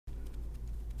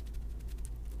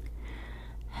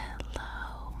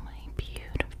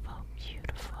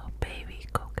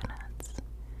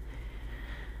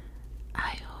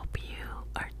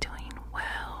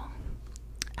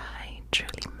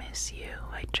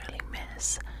truly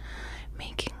miss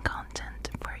making content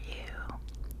for you.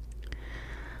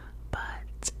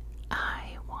 But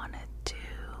I wanted to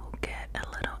get a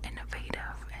little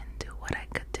innovative and do what I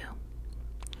could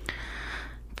do.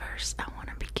 First, I want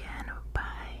to begin by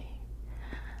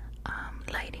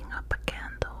lighting up a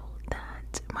candle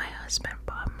that my husband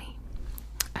bought me.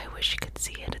 I wish you could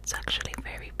see it. It's actually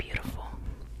very beautiful.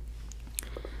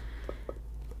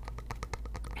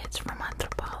 It's from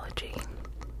Anthropology,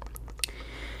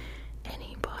 and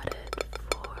he bought it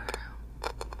for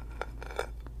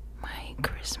my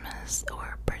Christmas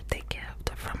or birthday gift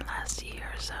from last year.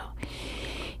 So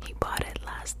he bought it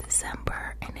last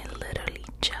December, and it literally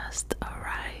just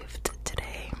arrived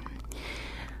today.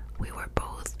 We were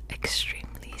both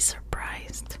extremely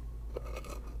surprised.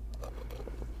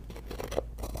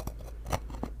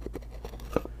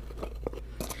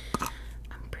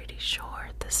 I'm pretty sure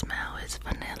the smell is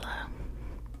vanilla.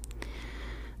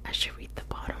 I should read the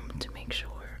bottom to make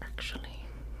sure, actually.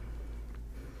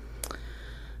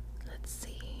 Let's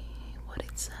see what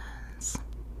it says.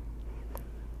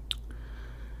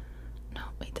 No,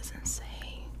 it doesn't say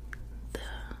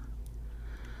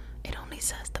it only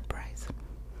says the price.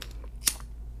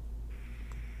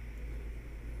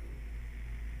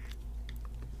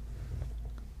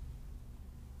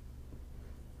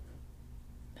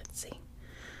 Let's see.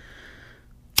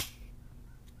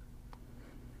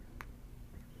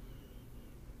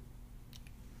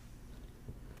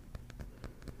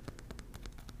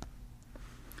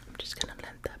 I'm just gonna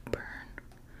let that burn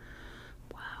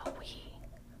while we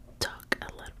talk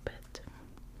a little bit.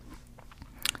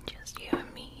 Just you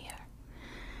and me here.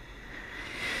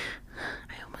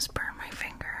 I almost burned my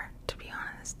finger, to be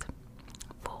honest.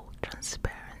 Full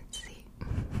transparency.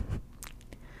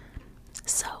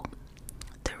 So,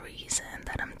 the reason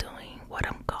that I'm doing what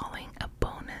I'm calling a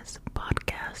bonus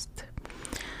podcast,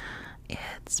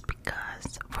 it's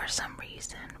because for some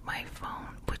reason my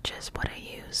phone, which is what I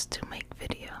use to make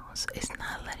videos, is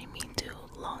not letting me do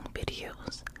long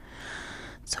videos.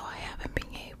 So I haven't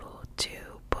been able to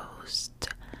post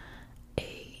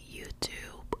a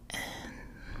YouTube and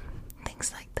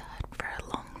things like that for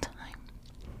a long time.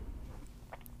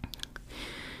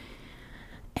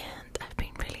 And I've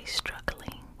been really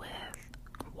struggling with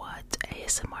what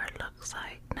ASMR looks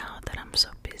like now that I'm so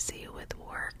busy with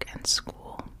work and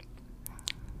school.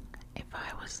 If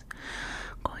I was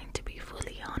going to be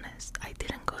fully honest, I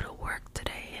didn't go to work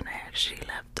today, and I actually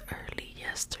left early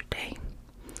yesterday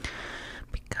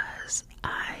because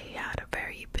I had a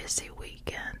very busy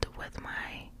weekend with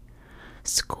my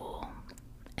school,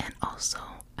 and also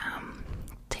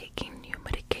taking new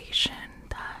medication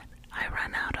that I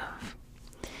ran out of,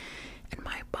 and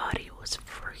my body was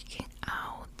freaking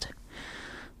out.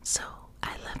 So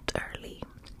I left early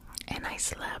and I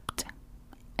slept,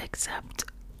 except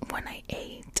when I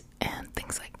ate and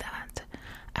things like that.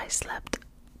 I slept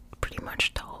pretty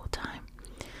much the whole time.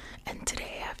 And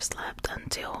today I've slept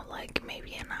until like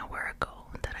maybe an hour ago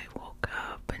that I woke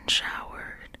up and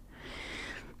showered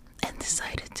and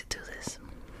decided to do this.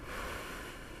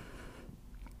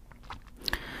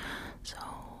 So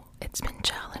it's been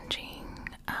challenging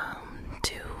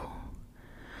to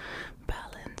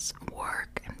balance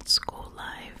work and school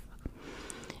life,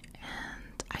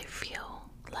 and I feel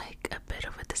like a bit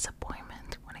of a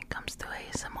disappointment when it comes to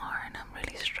ASMR, and I'm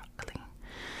really struggling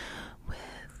with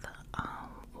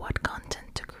what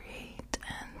content to create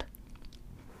and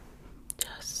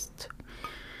just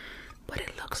what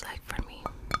it looks like for me.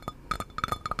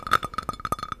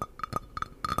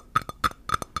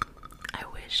 I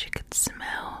wish you could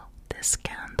smell this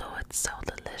candle. It's so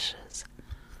delicious.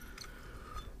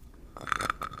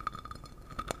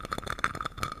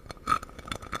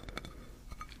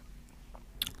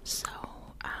 So,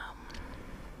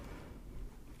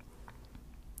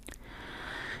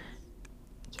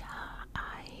 yeah,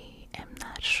 I am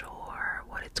not sure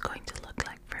what it's going to look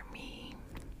like for me.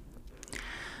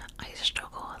 I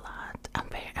struggle a lot.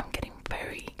 I'm getting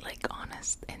very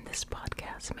honest in this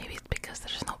podcast. Maybe it's because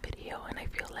there's no video and I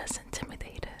feel less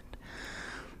intimidated.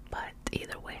 But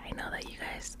either way, I know that you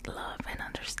guys love and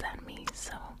understand me,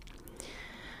 so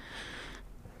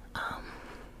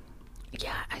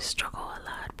yeah, I struggle a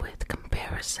lot with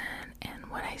comparison, and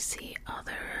when I see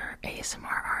other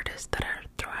ASMR artists that are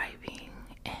thriving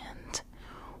and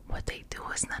what they do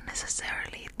is not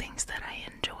necessarily things that I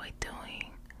enjoy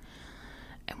doing.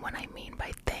 And when I mean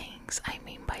by things, I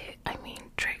mean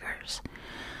triggers.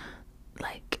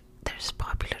 Like, there's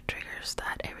popular triggers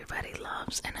that everybody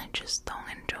loves and I just don't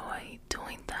enjoy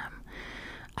doing them.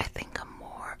 I think I'm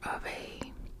more of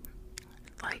a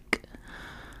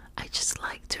I just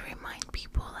like to remind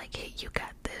people hey, you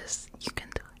got this, you can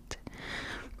do it.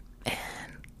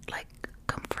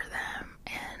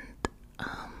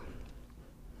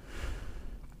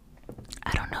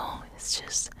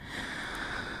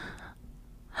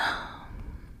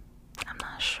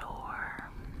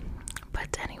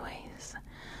 anyways,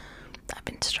 I've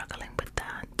been struggling with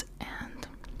that, and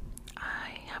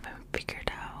I haven't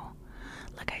figured out,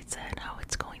 like I said, how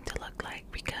it's going to look like,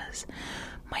 because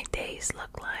my days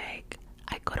look like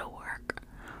I go to work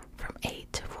from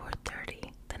 8 to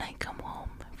 4:30, then I come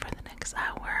home for the next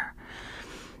hour.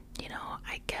 You know,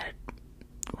 I get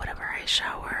whatever, I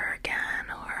shower again,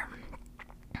 or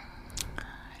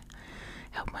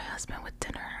help my husband with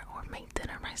dinner, or make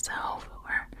dinner myself,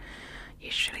 or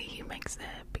usually he makes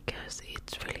it because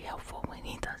it's really helpful when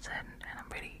he does it, and I'm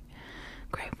really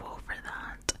grateful for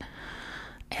that.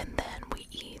 And then we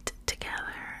eat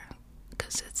together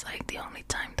because it's like the only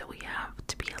time that we have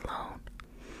to be alone.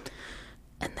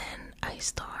 And then I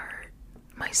start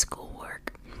my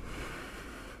schoolwork,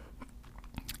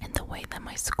 and the way that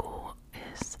my school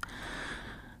is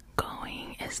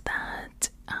going is that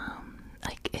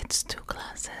like it's 2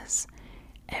 classes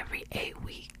every 8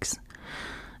 weeks.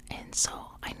 And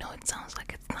so I know it sounds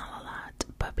like it's not a lot,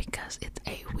 but because it's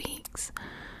 8 weeks,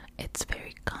 it's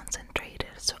very concentrated.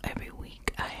 So every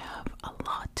week I have a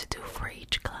lot to do for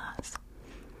each class.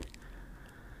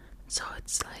 So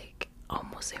it's like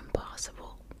almost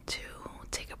impossible to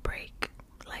take a break,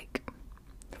 like,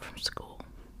 from school.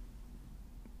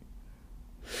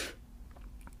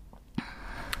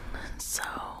 So,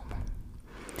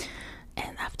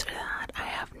 and after that, I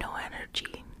have no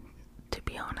energy, to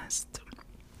be honest.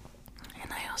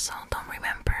 And I also don't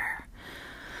remember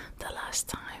the last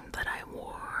time that I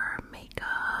wore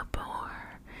makeup or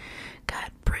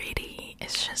got pretty.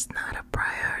 It's just not a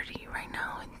priority right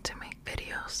now to make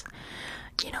videos.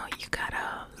 You know, you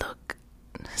gotta look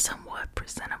somewhat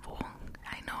presentable.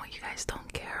 I know you guys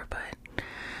don't care, but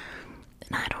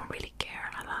and I don't really care.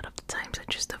 A lot of the times I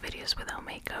just do videos without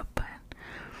makeup, but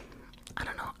I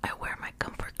don't know, I wear my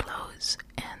comfort clothes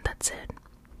and that's it.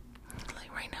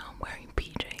 Like right now I'm wearing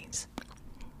PJs,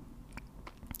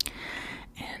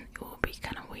 and it will be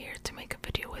kind of weird to make a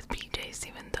video with PJs,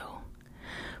 even though,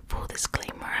 full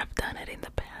disclaimer, I've done it in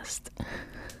the past.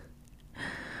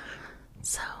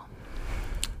 So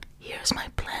here's my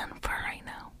plan for right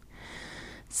now.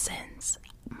 Since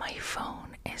my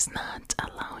phone is not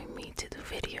allowing me to do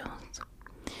videos,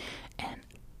 and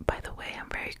by the way, I'm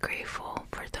very grateful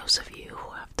for those of you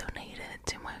who have donated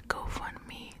to my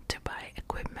GoFundMe to buy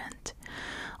equipment.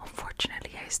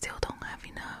 Unfortunately, I still don't have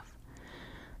enough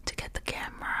to get the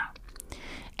camera,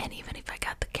 and even if I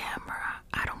got the camera,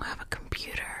 I don't have a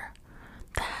computer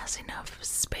that has enough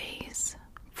space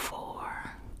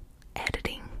for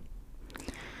editing,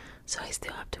 so I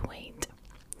still have to wait.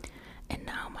 And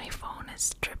now my phone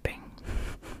is tripping.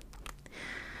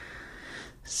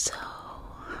 So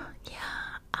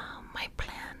yeah, my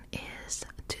plan is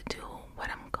to do what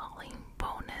I'm calling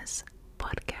bonus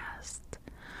podcast,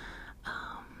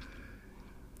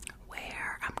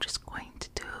 where I'm just going to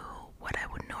do what I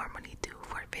would normally do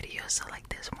for videos. So like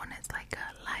this one is like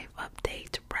a live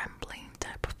update, rambling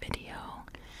type of video.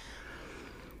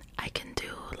 I can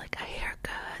do like a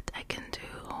haircut, I can do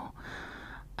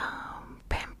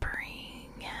pampering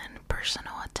and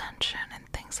personal attention and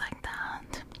things like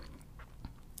that.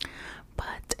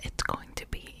 But it's going to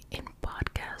be in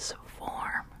podcast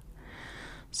form.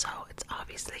 So it's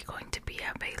obviously going to be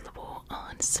available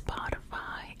on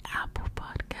Spotify, Apple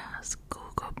Podcasts,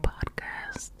 Google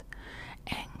Podcasts,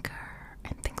 Anchor,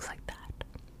 and things like that.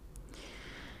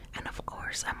 And of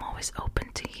course, I'm always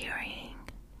open to hearing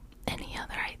any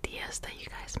other ideas that you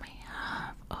guys may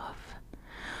have of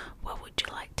what would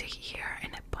you like to hear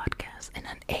in a podcast, in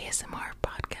an ASMR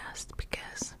podcast,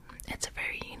 because it's a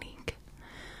very unique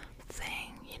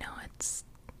thing. You know, it's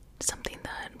something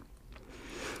that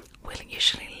we'll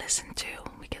usually listen to,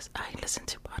 because I listen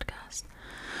to podcasts,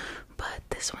 but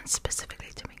this one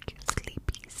specifically to make you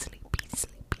sleepy.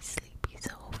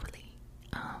 So hopefully,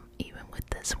 even with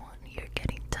this one, you're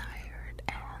getting tired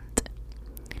and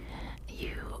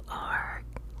you are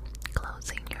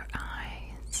closing your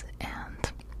eyes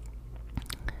and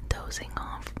dozing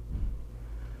off.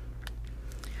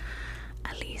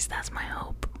 At least that's my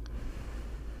hope.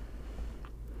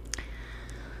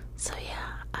 So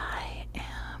yeah, I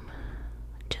am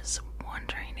just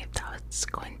wondering if that's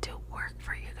going to work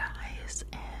for you guys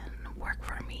and work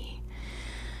for me.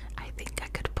 I think I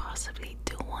could possibly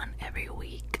do one every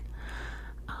week,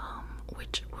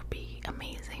 which would be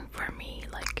amazing for me,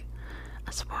 like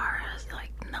as far as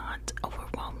like not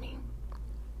overwhelming.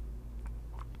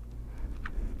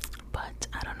 But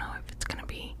I don't know if it's gonna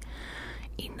be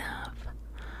enough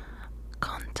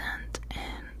content,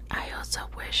 and I also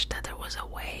wish that there was a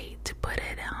way to put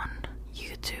it on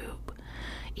YouTube,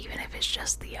 even if it's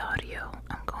just the audio.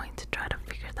 I'm going to try to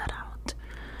figure that out.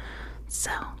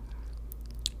 So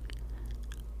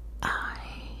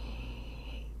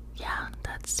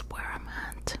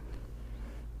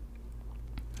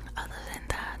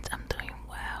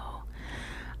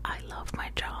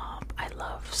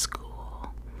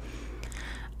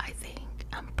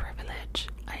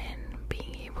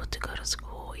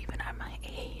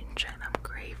change, and I'm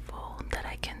grateful that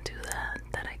I can do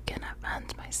that I can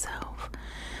advance myself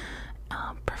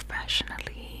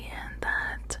professionally, and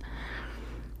that,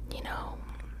 you know,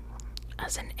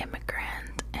 as an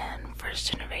immigrant and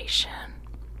first generation,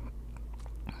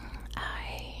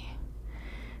 I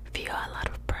feel a lot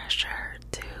of pressure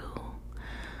to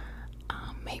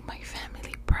make my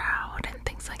family proud and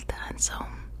things like that. So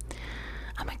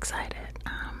I'm excited.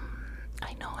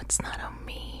 I know it's not on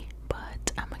me,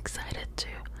 but I'm excited to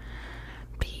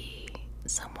be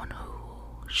someone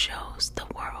who shows the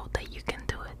world that you can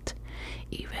do it,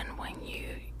 even when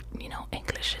you know,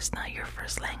 English is not your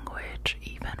first language,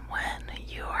 even when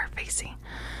you are facing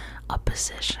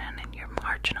opposition and you're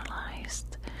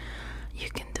marginalized, you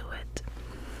can do it.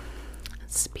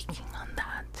 Speaking on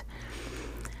that,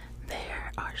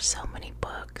 there are so many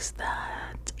books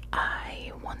that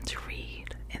I want to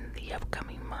read in the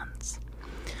upcoming months,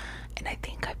 and I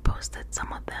think I posted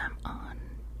some of them on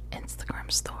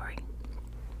Instagram story.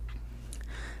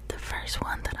 The first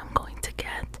one that I'm going to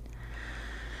get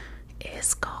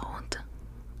is called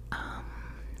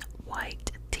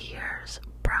White Tears,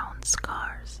 Brown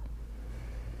Scars.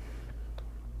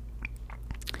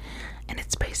 And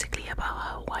it's basically about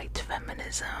how white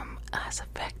feminism has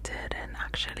affected and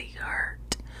actually hurt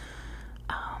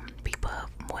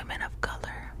women of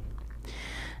color.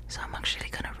 So I'm actually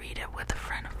gonna read it with a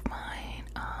friend of mine,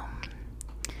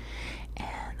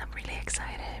 and I'm really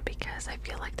excited because I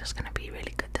feel like there's gonna be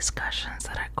really good discussions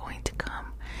that are going to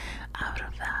come out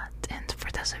of that. And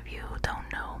for those of you who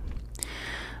don't know,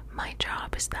 my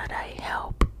job is that I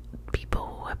help people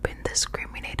who have been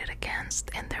discriminated against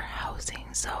in their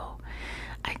housing. So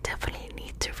I definitely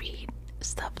need to read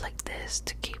stuff like this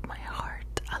to keep my heart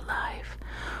alive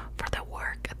for the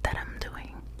work that I'm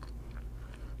doing.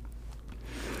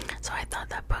 So I thought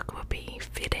that book would be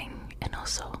fitting, and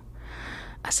also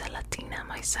as a Latina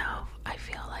myself, I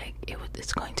feel like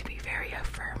it's going to be very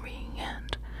affirming,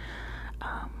 and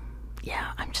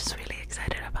yeah, I'm just really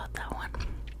excited about that one.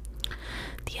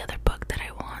 The other book that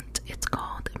I want, it's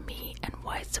called Me and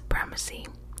White Supremacy,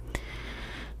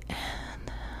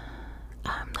 and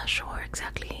I'm not sure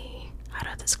exactly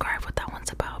how to describe what that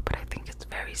one's about, but I think it's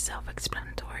very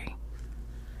self-explanatory.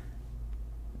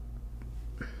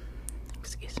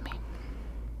 Excuse me.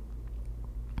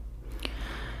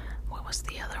 What was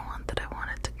the other one that I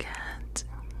wanted to get?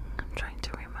 I'm trying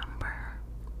to remember.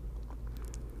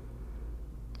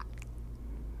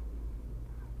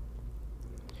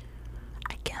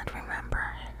 I can't remember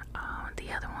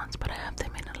the other ones, but I have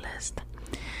them in a list.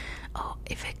 Oh,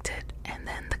 Evicted, and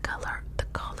then The Color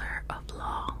of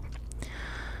Law.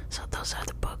 So those are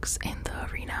the books in the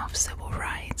arena of civil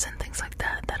rights and things like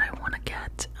that that I want to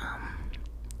get.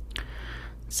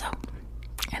 So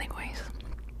anyways,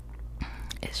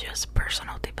 it's just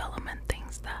personal development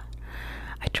things that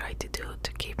I try to do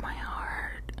to keep my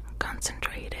heart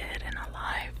concentrated and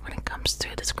alive when it comes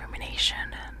to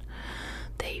discrimination and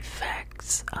the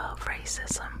effects of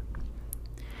racism,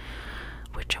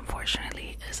 which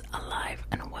unfortunately is alive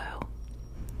and well.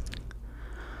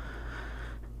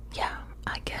 Yeah,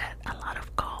 I get a lot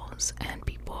of calls and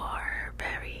people are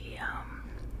very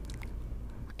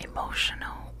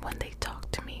emotional when they talk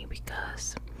to me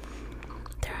because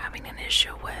they're having an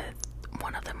issue with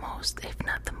one of the most, if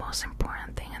not the most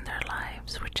important thing in their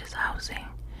lives, which is housing.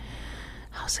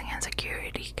 Housing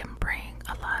insecurity can bring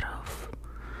a lot of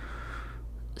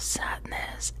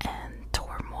sadness and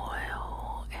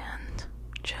turmoil and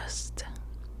just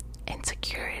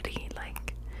insecurity.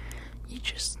 Like, you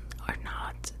just are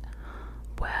not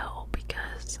well,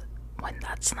 because when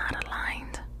that's not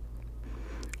aligned,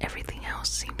 everything else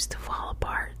seems to fall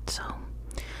apart. So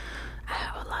I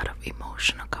have a lot of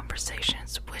emotional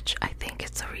conversations, which I think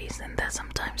is the reason that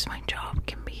sometimes my job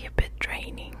can be a bit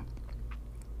draining.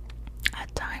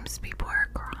 At times people are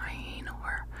crying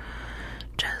or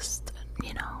just,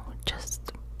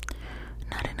 just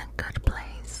not in a good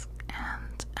place,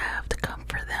 and I have to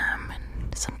comfort them,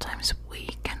 and sometimes we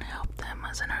can help them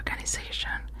as an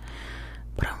organization,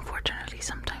 but unfortunately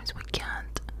sometimes we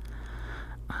can't.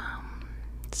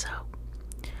 So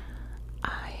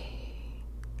I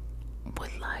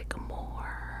would like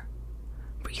more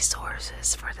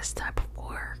resources for this type of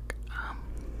work,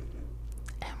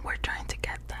 and we're trying to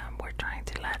get them. We're trying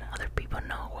to let other people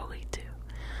know what we do.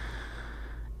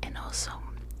 And also,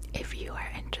 if you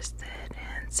are interested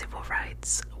in civil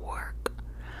rights work,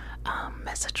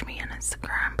 message me on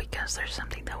Instagram, because there's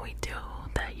something that we do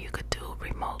that you could do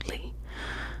remotely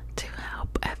to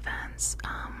help advance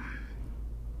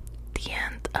the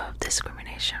end of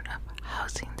discrimination, of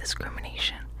housing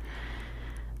discrimination.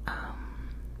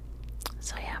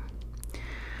 So yeah,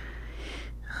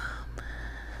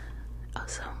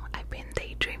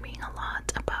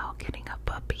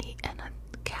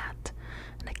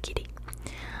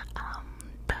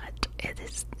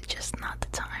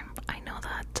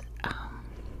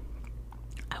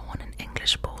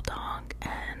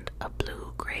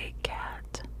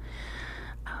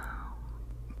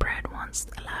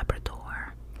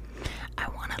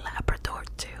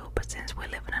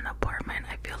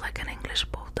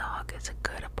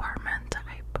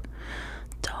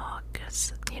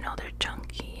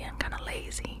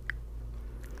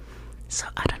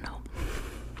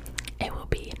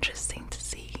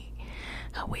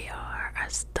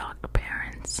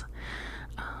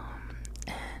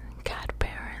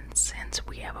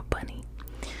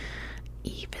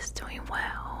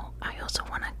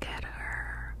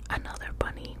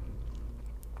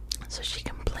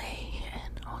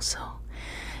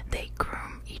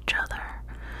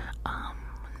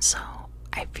 So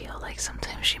I feel like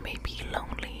sometimes she may be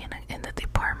lonely in the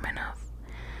department of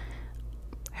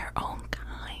her own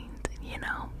kind, you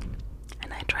know.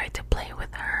 And I try to play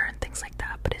with her and things like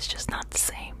that, but it's just not the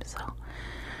same. So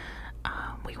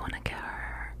we want to get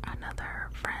her another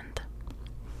friend.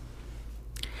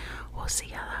 We'll see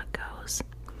how that goes.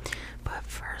 But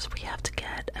first, we have to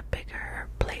get a bigger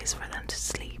place for them to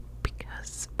sleep,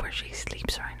 because where she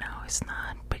sleeps right now is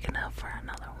not big enough for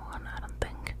another one, I don't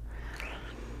think.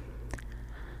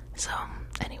 So,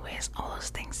 anyways, all those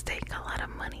things take a lot of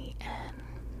money, and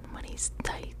money's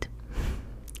tight.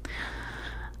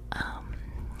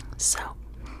 So,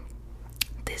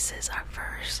 this is our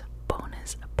first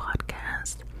bonus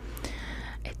podcast.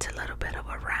 It's a little bit of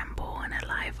a ramble and a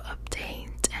live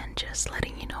update, and just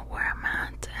letting you know where I'm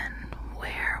at and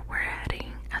where we're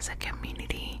heading as a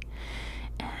community,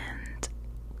 and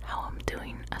how I'm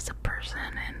doing as a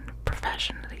person and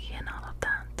professionally and all of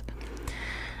that.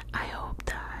 I hope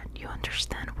that you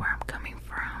understand where I'm coming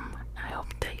from. I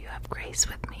hope that you have grace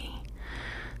with me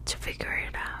to figure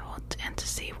it out and to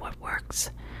see what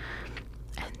works,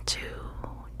 and to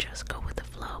just go with the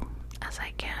flow as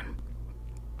I can.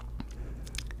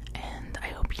 And I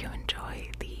hope you enjoy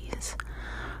these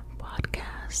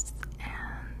podcasts,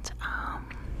 and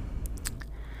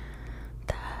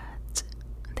that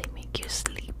they make you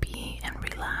sleepy and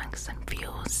relaxed and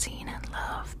feel seen and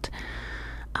loved.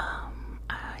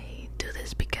 I do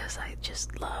this because I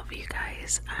just love you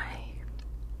guys.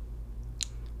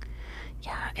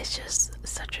 It's just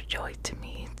such a joy to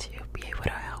me to be able to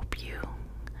help you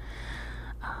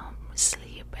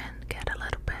sleep and get a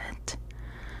little bit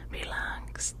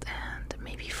relaxed and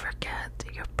maybe forget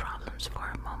your problems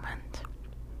for a moment.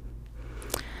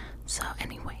 So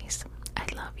anyways, I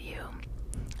love you.